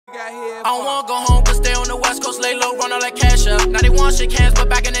I don't wanna go home, but stay on the west coast, lay low, run all that cash up. Now they want shake hands, but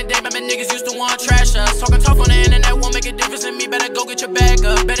back in the day, my niggas used to want trash us. Talking tough on the internet won't make a difference in me, better go get your bag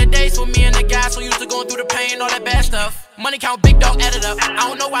up. Better days for me and the guys, so used to going through the pain, all that bad stuff. Money count, big dog, add it up. I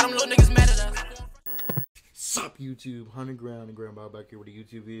don't know why them little niggas mad at us. Sup YouTube, 100 Ground and Grandpa back here with a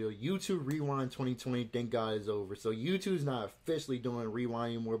YouTube video. YouTube Rewind 2020, thank God is over. So YouTube's not officially doing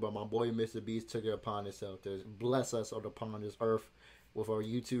Rewind anymore, but my boy Mr.beast took it upon himself to bless us upon this earth with our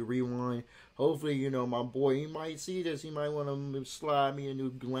YouTube Rewind. Hopefully, you know, my boy, he might see this. He might want to slide me a new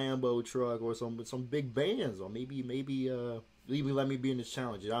Lambo truck or some big bands, or maybe even let me be in this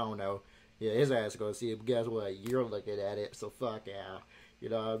challenge. I don't know. Yeah, his ass gonna see it. Guess what? You're looking at it, so fuck yeah. You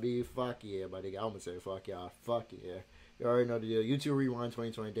know what I mean? Fuck yeah, my nigga. I'm gonna say fuck y'all. Fuck yeah. You already know the deal. YouTube Rewind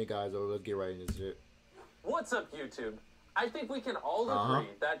 2020. Thank guys over. Let's get right into this shit. What's up, YouTube? I think we can all agree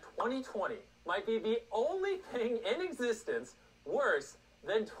that 2020 might be the only thing in existence worse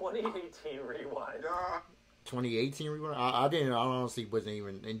than 2018 Rewind. 2018 Rewind? I honestly wasn't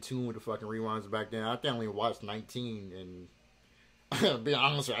even in tune with the fucking rewinds back then. I think I only watched 19 and... be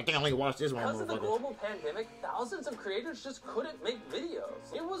honest with you, I think I only watched this one. Because of the global pandemic, thousands of creators just couldn't make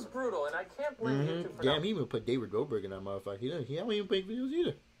videos. It was brutal, and I can't blame YouTube for Damn, he even put David Goldberg in that motherfucker. He don't even make videos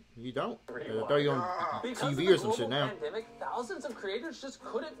either. He don't. I thought he on TV or some shit now. Because of the global pandemic, thousands of creators just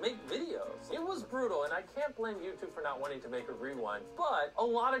couldn't make videos. It was brutal, and I can't blame YouTube for not wanting to make a rewind. But a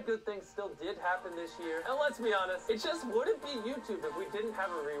lot of good things still did happen this year. And let's be honest, it just wouldn't be YouTube if we didn't have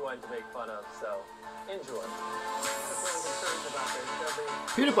a rewind to make fun of. So, enjoy.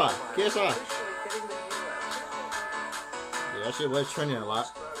 PewDiePie, KSI. Yeah, that shit was trending a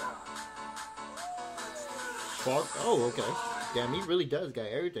lot. Fuck. Oh, okay. Damn, he really does got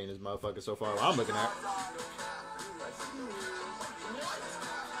everything in this motherfucker so far. I'm looking at.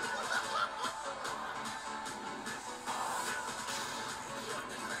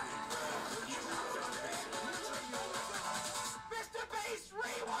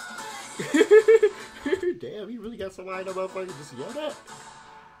 Damn, he really got somebody in that motherfucker just yell that.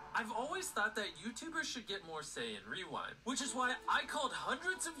 I've always thought that YouTubers should get more say in Rewind, which is why I called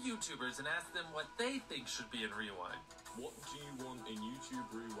hundreds of YouTubers and asked them what they think should be in Rewind. What do you want in YouTube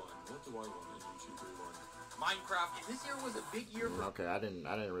Rewind? What do I want in YouTube Rewind? Minecraft. This year was a big year for... Okay, I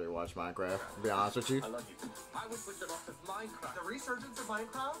didn't really watch Minecraft, to be honest with you. I love you. I would put them off of Minecraft. The resurgence of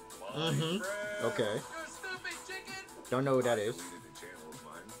Minecraft? Okay. You stupid chicken! Don't know what that is.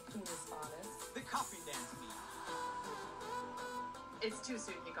 The coffee dance meme. It's too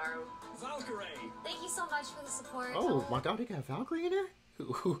soon, Hikaru. Valkyrie! Thank you so much for the support. Oh my god, they got Valkyrie in there?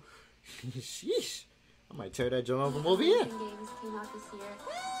 Sheesh. I might tear that joint off and move in. Games came out this year.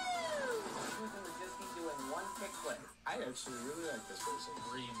 Just be doing one kick flip. I actually really like this person.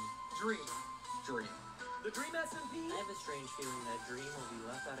 Dream. The Dream SMP? I have a strange feeling that Dream will be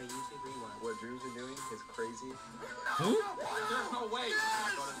left out of YouTube Rewind. What Dreams are doing is crazy. There's no way.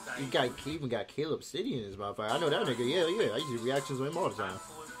 He even got Caleb City in his motherfucker. I know that nigga. Yeah. I used to do reactions with him all the time.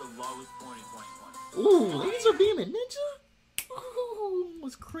 The lowest point in 2020. Ooh, laser beam and ninja? Ooh,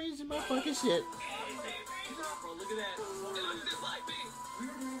 was crazy motherfucking shit. Bro, look at that. It looks just like me.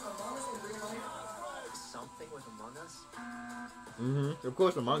 Something with Among Us? Of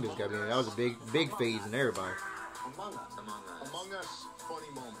course, Among Us got me in. That was a big phase in everybody. Among Us. Among Us, funny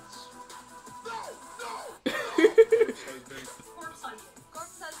moments.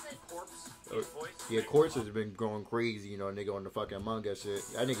 Yeah, Corpse has been going crazy, you know, nigga on the fucking Among Us shit.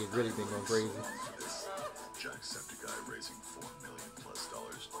 That nigga's really been going crazy. Jacksepticeye raising $4 million+.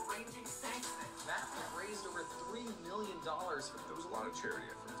 That raised over $3 million. There was a lot of charity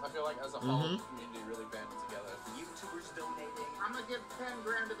effort. I feel like as a whole, the community really banded together. YouTubers donating. I'm gonna give 10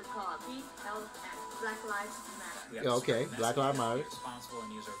 grand to the cause. Peace, health, and Black Lives Matter. Yeah, okay. Black Lives Matter. Responsible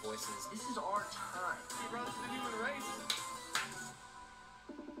and use our voices. This is our time. Run the human race.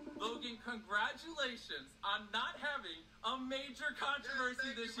 Logan, congratulations on not having a major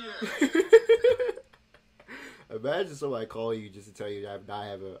controversy this year. Imagine somebody call you just to tell you that I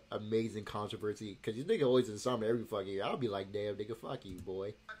have an amazing controversy. Because you nigga always in something every fucking year. I'll be like, damn, nigga, fuck you,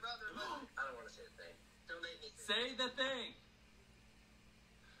 boy. I don't want to say a thing. Don't make me Say the thing.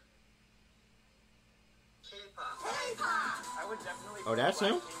 K-pop. I would definitely. Oh, that's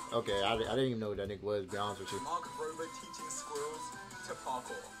him? Okay, I didn't even know what that nigga was, to be honest with you. Mark Rober teaching squirrels to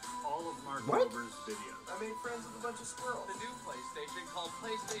parkour. All of Mark What? Rober's videos. I made friends with a bunch of squirrels. The new PlayStation called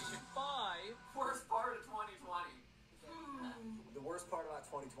PlayStation 5. Worst part of 2020. The worst part about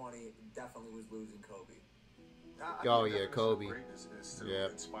 2020 definitely was losing Kobe. Oh, yeah, Kobe. Greatness is to Yeah.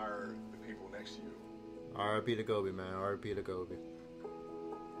 inspire the people next to you. R.I.P. to Kobe, man. R.I.P. to Kobe.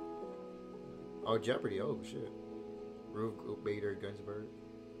 Oh, Jeopardy. Oh, shit. Ruth Bader Ginsburg.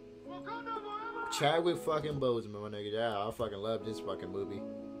 Well, Chadwick fucking Boseman, my nigga. Yeah, I fucking love this fucking movie.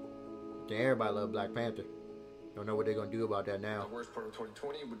 Damn, everybody love Black Panther. Don't know what they're gonna do about that now. The worst part of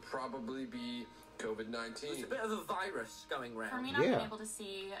 2020 would probably be COVID-19. It's a bit of a virus going around. For me, not being able to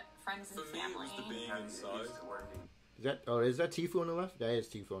see friends and For me, it was the family. being inside. Is that Tifu on the left? That is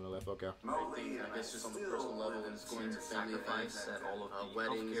Tifu on the left, okay. I guess just on the personal level and going to family events at all of the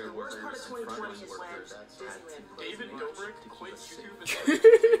weddings and worst part of 2020 is when David Dobrik quit YouTube.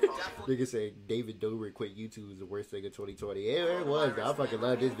 Nigga say David Dobrik quit YouTube is the worst thing of 2020. Yeah, it was. I fucking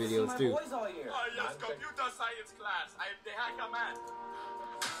love his videos too. Boys all year. Oh yes, computer science class. I am the hacker man.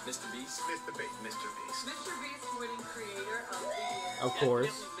 Mr.beast. Mr.beast. Mr.beast winning creator of the year. Of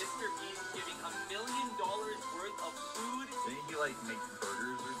course. Mr.beast giving $1 million worth of food. Didn't he like make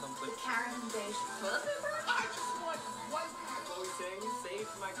burgers or something? Karen Beige toilet paper? I just want one pack. Chloe Ting saved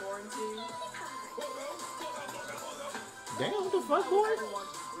my quarantine. Damn, what the fuck, boy? Everyone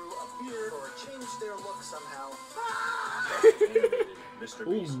who grew a beard or changed their look somehow.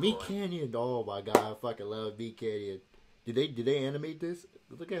 Ooh, Meat Canyon. Oh my god, I fucking love Meat Canyon. Did they animate this?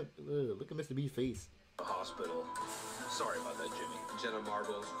 Look at Mr.Beast's face. The hospital. Sorry about that, Jimmy. Jenna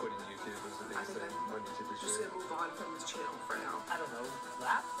Marbles quitting YouTube was the biggest thing on YouTube this Just year. gonna move on from this channel for now. I don't know.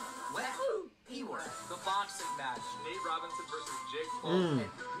 Lap? What? P-word. The boxing match. Nate Robinson versus Jake Paul. Mm.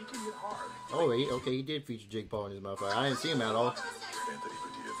 He can hit hard. Oh wait, okay, he did feature Jake Paul in his motherfucker. I didn't see him at all. Anthony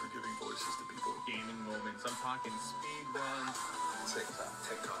Padilla for giving voices to people. Gaming moments. I'm talking speed runs. TikTok.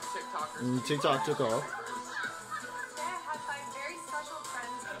 TikTok took off. Today I had 5 very special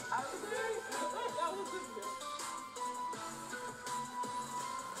friends.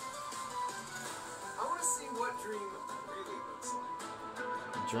 I want to see what Dream really looks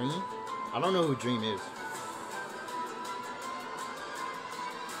like. Dream? I don't know who Dream is.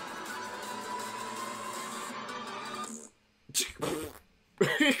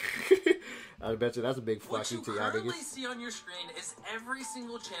 I bet you that's a big What fuck you you to y'all currently niggas. see on your screen is every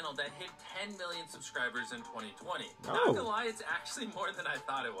single channel that hit 10 million subscribers in 2020. Oh. Not gonna lie, it's actually more than I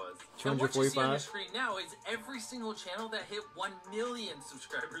thought it was. And what you see on your 245? screen now is every single channel that hit 1 million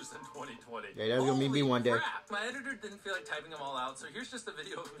subscribers in 2020. Yeah, that's gonna be me Holy one day. crap. My editor didn't feel like typing them all out, so here's just a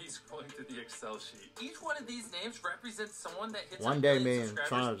video of me scrolling through the Excel sheet. Each one of these names represents someone that hits One 1 day, million man,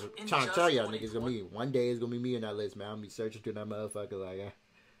 subscribers in trying to just tell y'all niggas 2020. gonna be one day it's gonna be me in that list, man. I'm gonna be searching through that motherfucker like,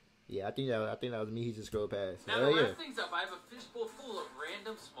 yeah, I think that was me. He just scrolled past. Now Hell to yeah. wrap things up, I have a fishbowl full of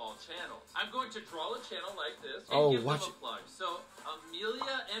random small channels. I'm going to draw a channel like this and Oh, give watch them a plug. So,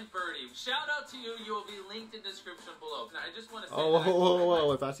 Amelia and Birdie, shout out to you. You will be linked in description below. Now, I just want to say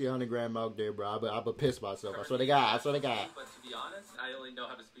Oh, if I see 100 grand out there, bro, I'll piss myself. I swear to God. But to be honest, I only know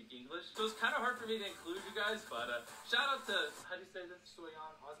how to speak English, so it's kind of hard for me to include you guys. But shout out to, how do you say this?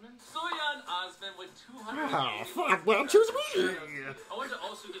 Soyan Osman? Soyan Osman with 200. Ah, fuck, well, choose me. I want to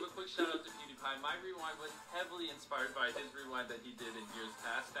also give a quick shout out to PewDiePie. My rewind was heavily inspired by his rewind that he did in years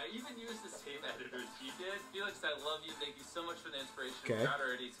past. I even used the same editors he did. Felix, I love you. Thank you so much for the inspiration. Okay. You're not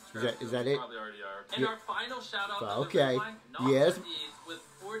already subscribed. Is that it? Probably already are. And Yeah. our final shout out to Okay. the rewind, Yes. These with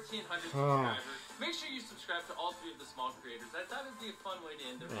 1,400 Ah. subscribers. Make sure you subscribe to all 3 of the small creators. I thought it'd be a fun way to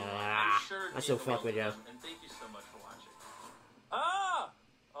end the video. Ah, I'm sure I still it'd fuck with you. And thank you so much for watching. Ah!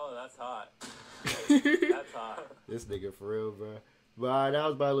 Oh, that's hot. That's hot. This nigga for real, bro. But that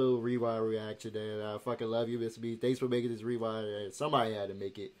was my little rewind reaction, and I fucking love you, Mr.Beast. Thanks for making this rewind. Somebody had to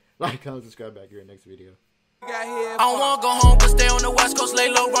make it. Like, comment, subscribe back here in the next video. I don't wanna go home, but stay on the west coast, lay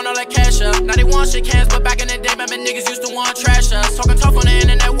low, run all that cash up. Now they want shake hands, but back in the day, remember niggas used to want trash us. Talking tough on the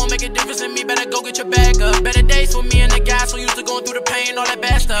internet won't make a difference in me, better go get your bag up. Better days for me and the guys, so used to going through the pain, all that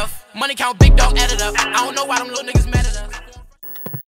bad stuff. Money count, big dog, add it up. I don't know why them little niggas mad at us.